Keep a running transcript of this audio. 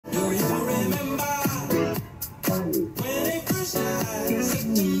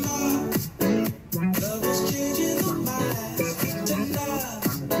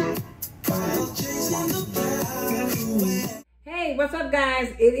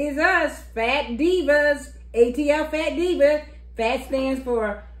guys, it is us, Fat Divas, ATL Fat Diva. FAT stands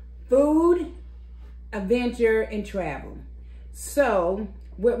for Food, Adventure, and Travel. So,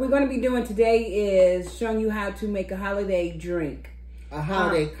 what we're going to be doing today is showing you how to make a holiday drink. A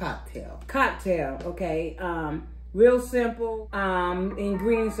holiday cocktail. Cocktail, okay. Real simple.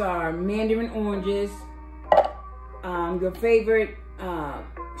 Ingredients are Mandarin Oranges, your favorite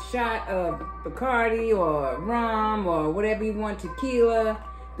shot of Bacardi or rum or whatever you want, tequila.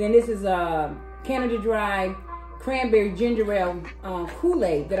 Then this is Canada Dry Cranberry Ginger Ale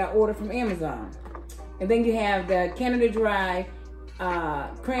Kool-Aid that I ordered from Amazon. And then you have the Canada Dry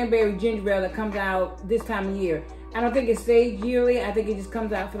Cranberry Ginger Ale that comes out this time of year. I don't think it stays yearly. I think it just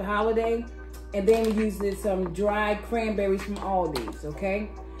comes out for the holiday. And then we use this dried cranberries from Aldi's,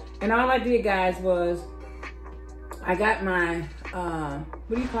 okay? And all I did, guys, was I got my,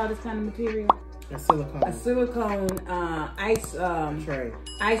 what do you call this kind of material? A silicone. A silicone ice tray.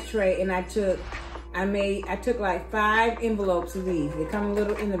 Ice tray, and I took like 5 envelopes of these. They come a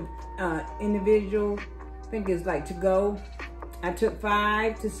little in the individual. I think it's like to go. I took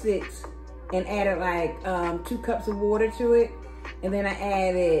 5 to 6 and added like 2 cups of water to it, and then I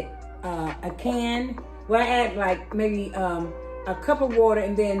added a can. Well, I added like maybe a cup of water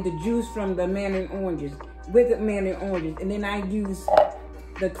and then the juice from the Mandarin Oranges with the Mandarin Oranges, and then I use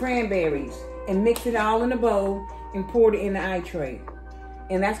the cranberries and mix it all in a bowl and pour it in the ice tray.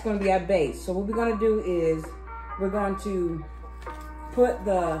 And that's going to be our base. So what we're going to do is we're going to put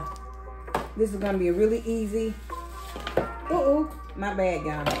this is going to be a really easy, my bad,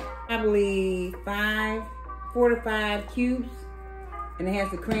 y'all. I believe 4 to 5 cubes, and it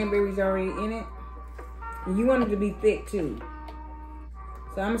has the cranberries already in it. And you want it to be thick too.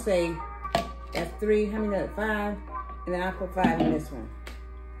 So I'm gonna say that's 3, how many, 5, and then I'll put 5 in this one.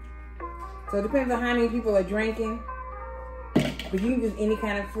 So it depends on how many people are drinking. But you can use any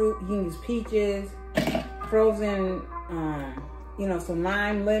kind of fruit. You can use peaches, frozen, you know, some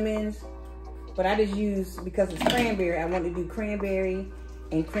lime, lemons. But I just use, because it's cranberry, I want to do cranberry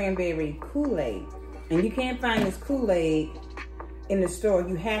and cranberry Kool-Aid. And you can't find this Kool-Aid in the store.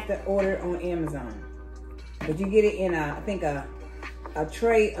 You have to order it on Amazon. But you get it in I think a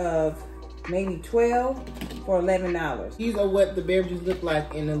tray of maybe 12 for $11. These are what the beverages look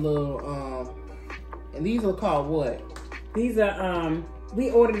like in a little, and these are called what? These are,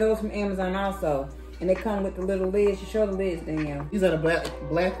 we ordered those from Amazon also. And they come with the little lids. You show the lids, Danielle. These are the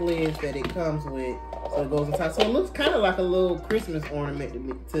black lids that it comes with, so it goes inside. So it looks kind of like a little Christmas ornament to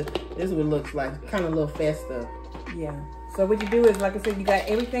me. This is what it looks like, kind of a little festive. Yeah. So what you do is, like I said, you got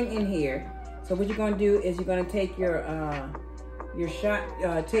everything in here. So what you're going to do is you're going to take your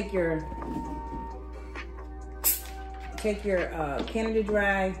Canada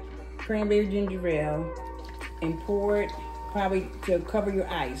Dry Cranberry Ginger Ale and pour it probably to cover your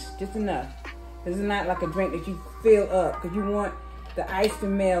ice, just enough. This is not like a drink that you fill up, because you want the ice to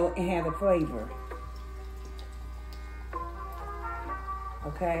melt and have the flavor.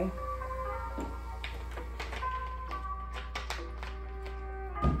 Okay?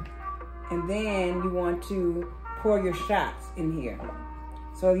 And then you want to pour your shots in here.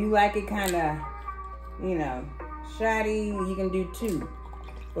 So if you like it kind of, you know, shotty, you can do 2.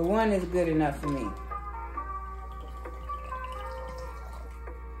 But 1 is good enough for me.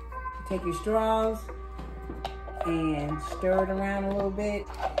 Take your straws and stir it around a little bit.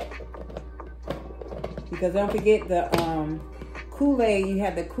 Because don't forget the Kool-Aid, you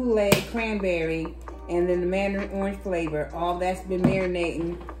have the Kool-Aid cranberry and then the Mandarin orange flavor. All that's been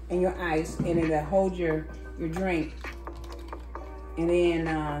marinating in your ice, and it'll hold your drink. And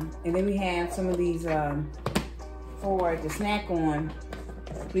then we have some of these for the snack on.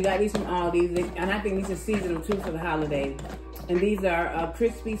 We got these from Aldi, and I think these are seasonal too for the holidays. And these are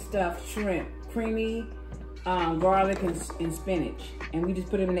crispy stuffed shrimp, creamy garlic and spinach. And we just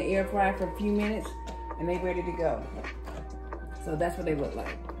put them in the air fryer for a few minutes, and they're ready to go. So that's what they look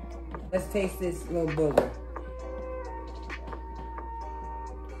like. Let's taste this little booger.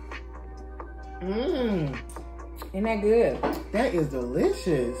 Mmm. Isn't that good? That is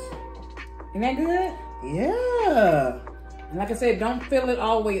delicious. Isn't that good? Yeah. And like I said, don't fill it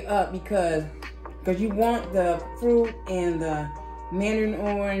all the way up because you want the fruit and the Mandarin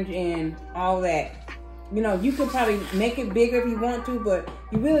orange and all that. You know, you could probably make it bigger if you want to, but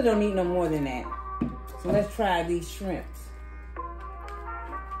you really don't need no more than that. So let's try these shrimps.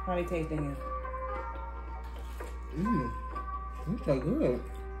 How are they tasting here? Mmm. They're so good.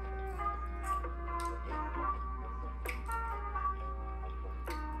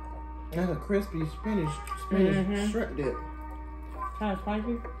 Like a crispy spinach shrimp dip. Kind of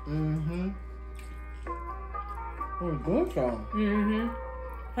spicy? Mm-hmm. Oh, good song. Mm-hmm.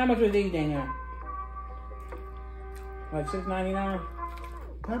 How much was these, Danielle? Like $6.99?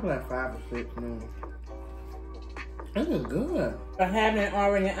 Probably like 5 or 6, no. This is good. By having it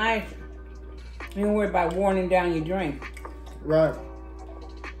already in ice, you don't worry about watering down your drink. Right.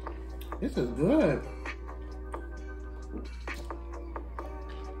 This is good.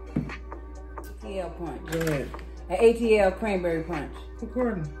 ATL punch. Good. An ATL cranberry punch.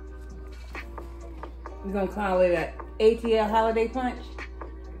 Recording. We're gonna call it an ATL holiday punch.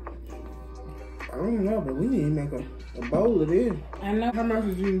 I don't know, but we need to make a bowl of this. I know. How much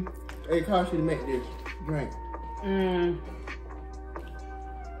did it cost you to make this drink?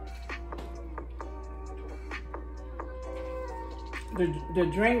 The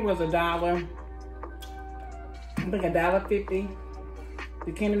drink was $1. I think $1.50.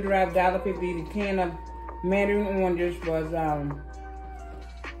 The can of Drive $1.50. The can of Mandarin Oranges was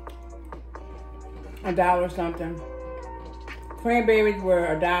 $1 something. Cranberries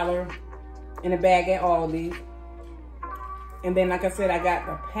were $1 in a bag at Aldi. And then, like I said, I got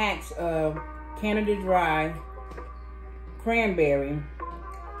the packs of Canada Dry cranberry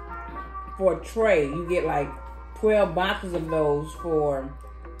for a tray. You get like 12 boxes of those for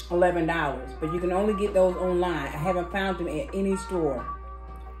 $11. But you can only get those online. I haven't found them at any store.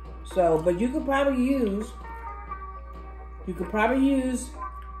 So, but you could probably use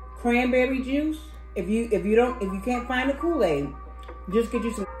cranberry juice. If you can't find the Kool-Aid, just get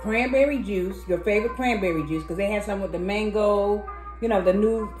you some cranberry juice, your favorite cranberry juice, because they have some with the mango, you know, the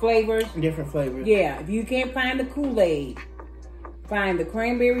new flavors. Different flavors. Yeah, if you can't find the Kool-Aid, find the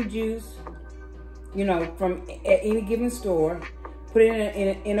cranberry juice, you know, from at any given store. Put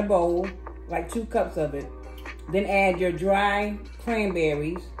it in a bowl, like 2 cups of it. Then add your dry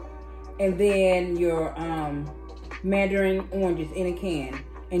cranberries, and then your Mandarin oranges in a can,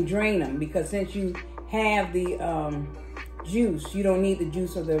 and drain them, because since you have the juice, you don't need the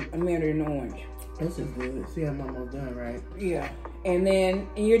juice of the Mandarin orange. This is good. See, I'm almost done, right? Yeah, and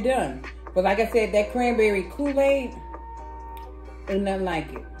you're done. But like I said, that cranberry Kool-Aid ain't nothing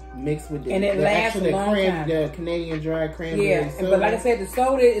like it. Mixed with the, and it lasts a long time. The Canadian dry cranberry. Yeah, soda. but like I said, the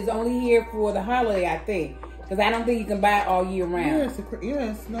soda is only here for the holiday, I think, because I don't think you can buy it all year round.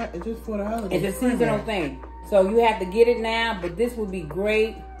 It's not. It's just for the holiday. It's a seasonal thing, so you have to get it now. But this would be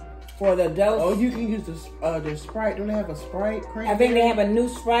great for the adults. Oh, you can use the Sprite. Don't they have a Sprite cranberry? I think they have a new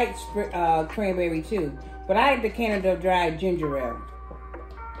Sprite cranberry too. But I like the Canada Dry ginger ale.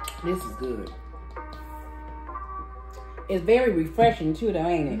 This is good. It's very refreshing too, though,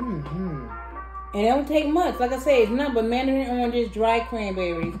 ain't it? Mm-hmm. And it don't take much. Like I said, it's nothing but Mandarin oranges, dry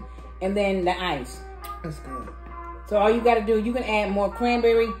cranberries, and then the ice. That's good. So all you got to do, you can add more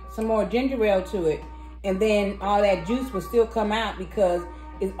cranberry, some more ginger ale to it, and then all that juice will still come out because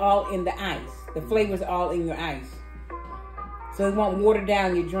it's all in the ice. The flavor's all in your ice. So it won't water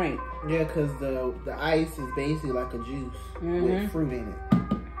down your drink. Yeah, because the ice is basically like a juice with fruit in it.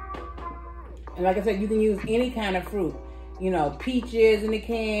 And like I said, you can use any kind of fruit. You know, peaches in the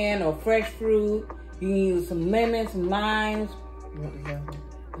can or fresh fruit. You can use some lemons, some limes.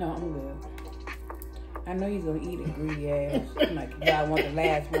 No, I'm good. I know you're going to eat it, greedy ass. I'm like, y'all want the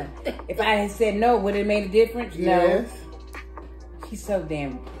last one. If I had said no, would it have made a difference? Yes. No. She's so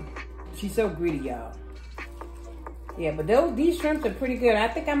greedy, y'all. Yeah, but these shrimps are pretty good. I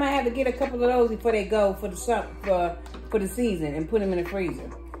think I might have to get a couple of those before they go for the season and put them in the freezer.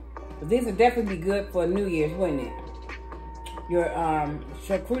 But these would definitely be good for New Year's, wouldn't it? Your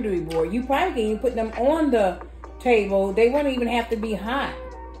charcuterie board. You probably can even put them on the table. They won't even have to be hot.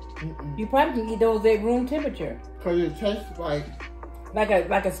 You probably can eat those at room temperature. Cause it tastes like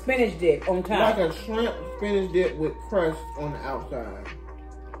a spinach dip on top. Like a shrimp spinach dip with crust on the outside.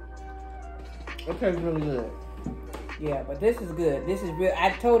 It tastes really good. Yeah, but this is good. This is real.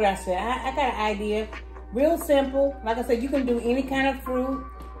 I told her, I said, I got an idea. Real simple. Like I said, you can do any kind of fruit.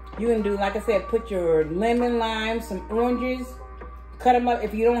 You can do, like I said, put your lemon, lime, some oranges, cut them up.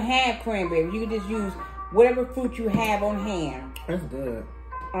 If you don't have cranberry, you can just use whatever fruit you have on hand. That's good.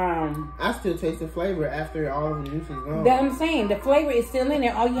 I still taste the flavor after all of the juice is gone. That's what I'm saying. The flavor is still in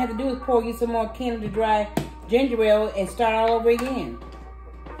there. All you have to do is pour you some more Canada Dry ginger ale and start all over again.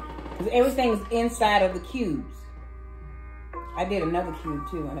 Because everything is inside of the cubes. I did another cube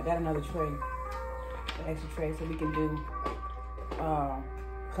too, and I got another tray, an extra tray, so we can do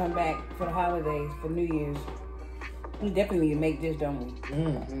come back for the holidays, for New Year's. We definitely need to make this, don't we?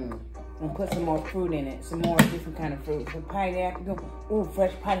 And put some more fruit in it, some more different kind of fruit. Some pineapple. Ooh,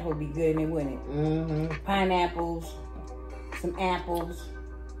 fresh pineapple would be good in it, wouldn't it? Pineapples, some apples,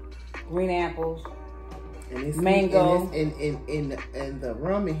 green apples, and mango. And the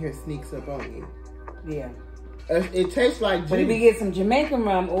rum in here sneaks up on you. Yeah. It tastes like juice. But if you get some Jamaican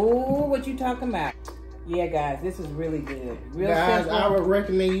rum, ooh, what you talking about? Yeah, guys, this is really good. Real guys, simple. I would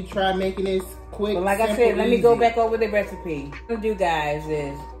recommend you try making this quick. But like I said, let me go back over the recipe. What I'm gonna do, guys,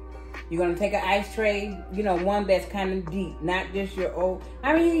 is you're gonna take an ice tray, you know, one that's kind of deep, not just your old.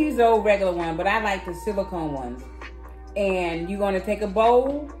 I mean, you use the old regular one, but I like the silicone ones. And you're gonna take a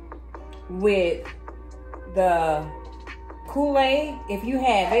bowl with the Kool-Aid, if you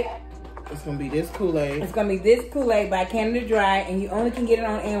have it. It's gonna be this Kool-Aid. It's gonna be this Kool-Aid by Canada Dry, and you only can get it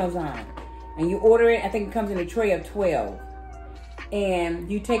on Amazon. And you order it, I think it comes in a tray of 12. And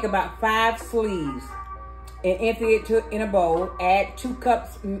you take about 5 sleeves and empty it in a bowl. Add 2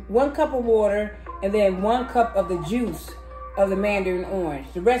 cups, 1 cup of water, and then 1 cup of the juice of the Mandarin orange.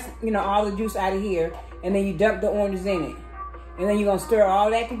 The rest, you know, all the juice out of here, and then you dump the oranges in it. And then you're gonna stir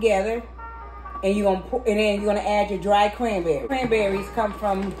all that together, and you're gonna and then you're gonna add your dry cranberry. Cranberries come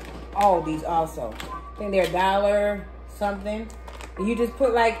from Aldi's also. I think they're $1 something. And you just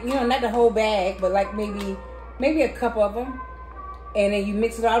put, like, you know, not the whole bag, but like maybe a cup of them. And then you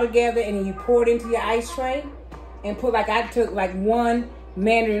mix it all together, and then you pour it into your ice tray, and put, like, I took like 1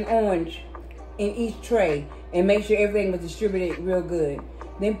 Mandarin orange in each tray, and make sure everything was distributed real good.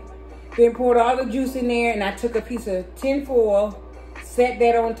 Then poured all the juice in there, and I took a piece of tin foil, set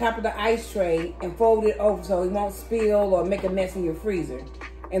that on top of the ice tray, and fold it over so it won't spill or make a mess in your freezer.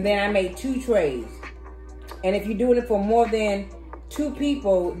 And then I made 2 trays. And if you're doing it for more than 2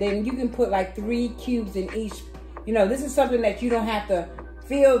 people, then you can put like 3 cubes in each. You know, this is something that you don't have to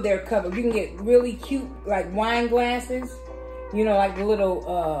fill their cup. You can get really cute, like, wine glasses. You know, like the little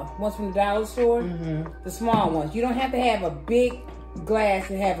ones from the dollar store. The small ones. You don't have to have a big glass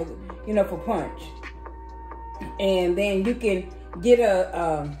to have, you know, for punch. And then you can get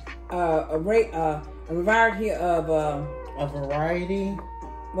a variety of a variety.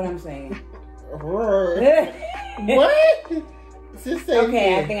 What I'm saying? What?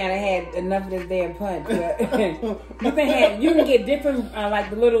 Okay, I think I had enough of this damn punch. But you can get different, like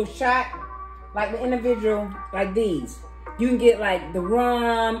the little shot, like the individual, like these. You can get like the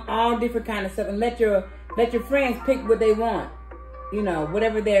rum, all different kind of stuff, and let your friends pick what they want. You know,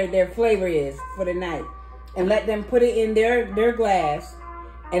 whatever their flavor is for the night, and let them put it in their glass,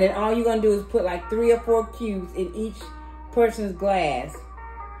 and then all you're gonna do is put like 3 or 4 cubes in each person's glass,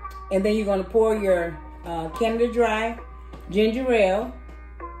 and then you're gonna pour your Canada Dry ginger ale,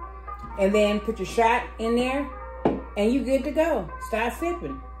 and then put your shot in there, and you good to go. Start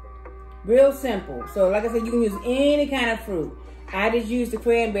sipping. Real simple. So like I said, you can use any kind of fruit. I just used the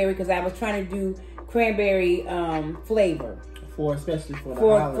cranberry because I was trying to do cranberry flavor. Especially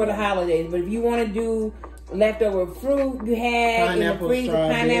for the holidays. But if you want to do leftover fruit you have in the freezer,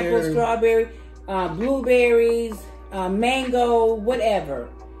 pineapple, strawberry, blueberries, mango, whatever.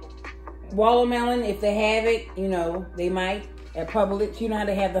 Watermelon, if they have it, you know, they might at Publix. You know how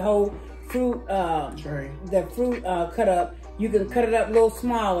they have the whole fruit, the fruit cut up. You can cut it up a little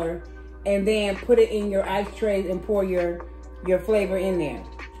smaller, and then put it in your ice tray and pour your flavor in there.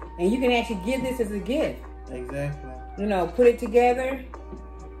 And you can actually give this as a gift. Exactly. You know, put it together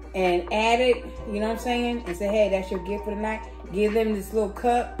and add it, you know what I'm saying? And say, hey, that's your gift for the night. Give them this little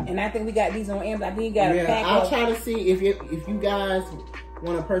cup. And I think we got these on Amazon. I think you got a pack. I'll try to see if you guys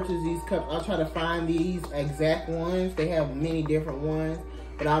want to purchase these cups. I'll try to find these exact ones. They have many different ones,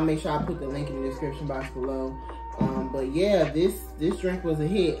 but I'll make sure I put the link in the description box below. But yeah, this drink was a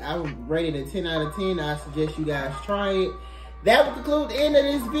hit. I would rate it a 10 out of 10. I suggest you guys try it. That will conclude the end of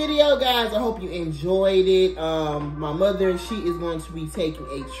this video, guys. I hope you enjoyed it. My mother, she is going to be taking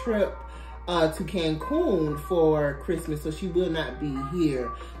a trip to Cancun for Christmas, so she will not be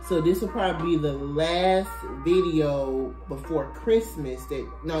here. So this will probably be the last video before Christmas. It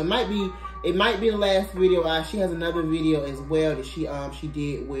might be the last video. She has another video as well that she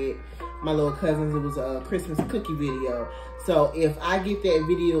did with my little cousins. It was a Christmas cookie video. So if I get that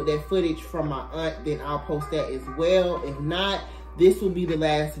video, that footage from my aunt, then I'll post that as well. If not, this will be the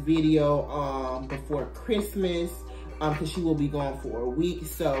last video before Christmas, because she will be gone for a week.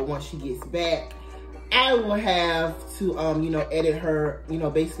 So once she gets back, I will have to, edit her,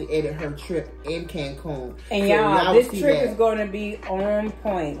 basically edit her trip in Cancun. And y'all, this trip is going to be on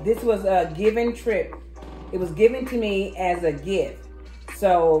point. This was a given trip. It was given to me as a gift.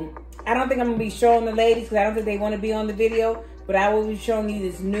 So I don't think I'm going to be showing the ladies because I don't think they want to be on the video. But I will be showing you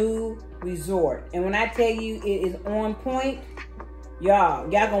this new resort. And when I tell you it is on point, y'all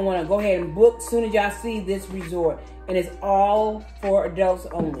going to want to go ahead and book as soon as y'all see this resort. And it's all for adults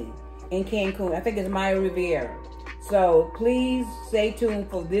only in Cancun. I think it's Maya Riviera. So please stay tuned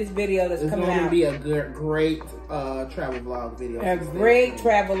for this video that's coming out. It's going to be a great travel vlog video. A great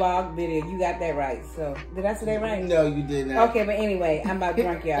travel vlog video. You got that right. So did I say that right? No, you did not. Okay, but anyway, I'm about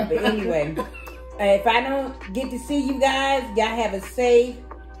drunk, y'all. But anyway, if I don't get to see you guys, y'all have a safe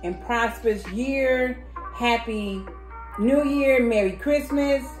and prosperous year. Happy New Year, Merry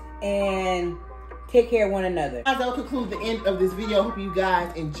Christmas, and take care of one another. Guys, I'll conclude the end of this video. Hope you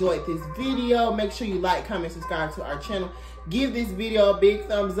guys enjoyed this video. Make sure you like, comment, subscribe to our channel. Give this video a big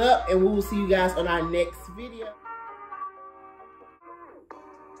thumbs up, and we will see you guys on our next video.